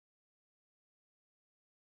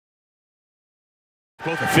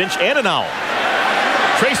Both a Finch and an Owl.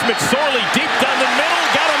 Trace McSorley deep down the middle.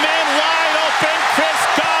 Got a man wide open. Chris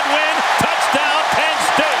Godwin. Touchdown, Penn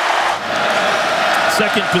State.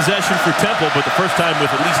 Second possession for Temple, but the first time with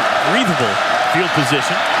at least breathable field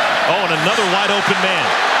position. Oh, and another wide open man.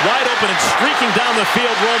 Wide open and streaking down the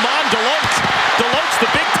field. Roman Deloach. Deloach, the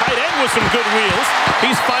big tight end with some good wheels.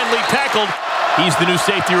 He's finally tackled. He's the new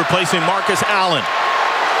safety replacing Marcus Allen.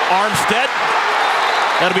 Armstead.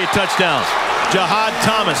 That'll be a touchdown. Jahad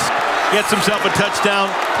Thomas gets himself a touchdown,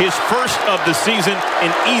 his first of the season,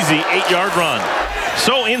 an easy 8-yard run.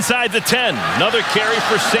 So inside the 10, another carry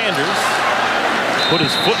for Sanders. Put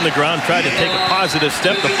his foot in the ground, tried to take a positive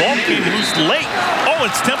step. The ball came loose late. Oh,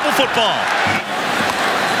 it's Temple football.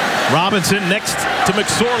 Robinson next to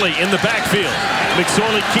McSorley in the backfield.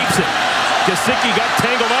 McSorley keeps it. Gesicki got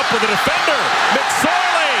tangled up with a defender.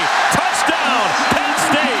 McSorley, touchdown, Penn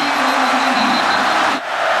State.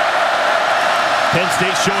 Penn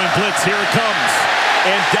State showing blitz. Here it comes.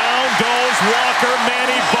 And down goes Walker.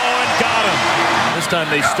 Manny Bowen got him. This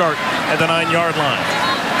time they start at the 9-yard line.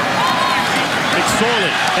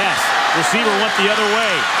 McSorley, pass. Receiver went the other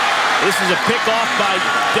way. This is a pickoff by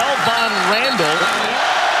Delvon Randall.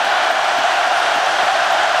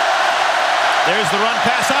 There's the run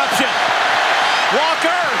pass option.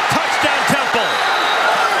 Walker, touchdown Temple.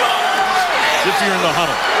 If you're in the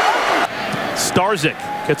huddle. Starzik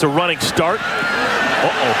gets a running start.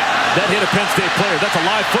 Uh-oh. That hit a Penn State player. That's a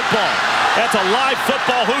live football. That's a live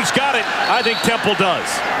football. Who's got it? I think Temple does.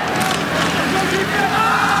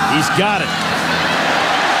 He's got it.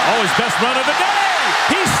 Oh, his best run of the day.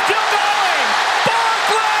 He's still got it.